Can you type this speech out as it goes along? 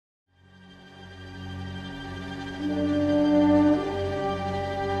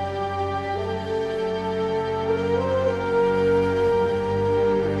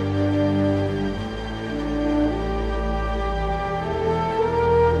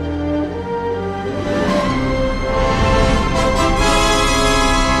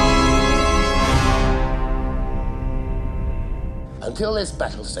Until this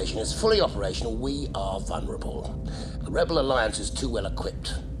battle station is fully operational, we are vulnerable. The Rebel Alliance is too well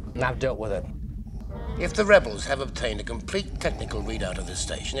equipped. I've dealt with it. If the rebels have obtained a complete technical readout of this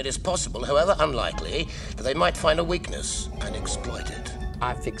station, it is possible, however unlikely, that they might find a weakness and exploit it.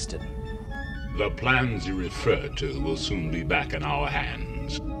 I fixed it. The plans you refer to will soon be back in our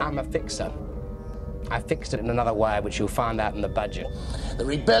hands. I'm a fixer. I fixed it in another way, which you'll find out in the budget. The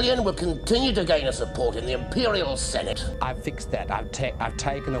rebellion will continue to gain a support in the Imperial Senate. I've fixed that. I've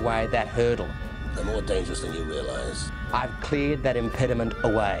taken away that hurdle. They're more dangerous than you realize. I've cleared that impediment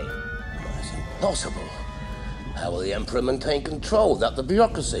away. That's impossible. How will the Emperor maintain control without the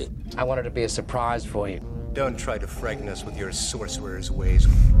bureaucracy? I wanted to be a surprise for you. Don't try to frighten us with your sorcerer's ways.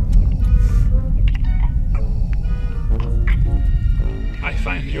 I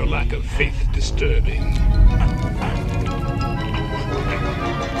find your lack of faith disturbing.